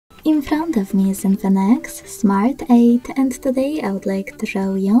In front of me is INFINIX Smart 8, and today I would like to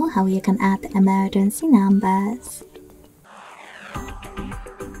show you how you can add emergency numbers.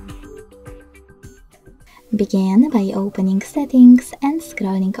 Begin by opening Settings and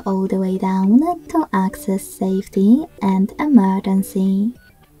scrolling all the way down to access Safety and Emergency.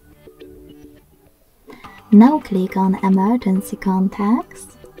 Now click on Emergency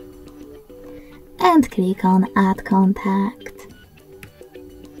Contacts and click on Add Contact.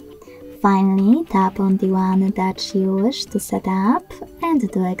 Finally, tap on the one that you wish to set up and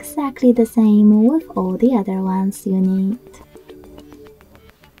do exactly the same with all the other ones you need.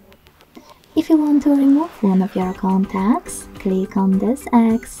 If you want to remove one of your contacts, click on this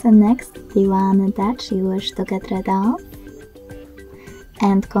X next to the one that you wish to get rid of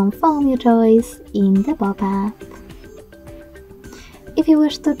and confirm your choice in the pop-up. If you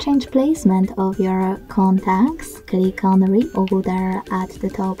wish to change placement of your contacts, click on Reorder at the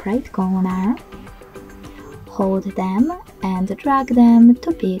top right corner. Hold them and drag them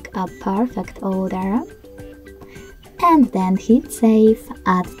to pick a perfect order. And then hit Save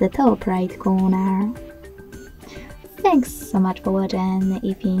at the top right corner. Thanks so much for watching.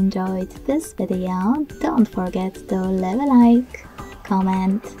 If you enjoyed this video, don't forget to leave a like,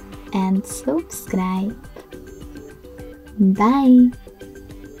 comment and subscribe. Bye!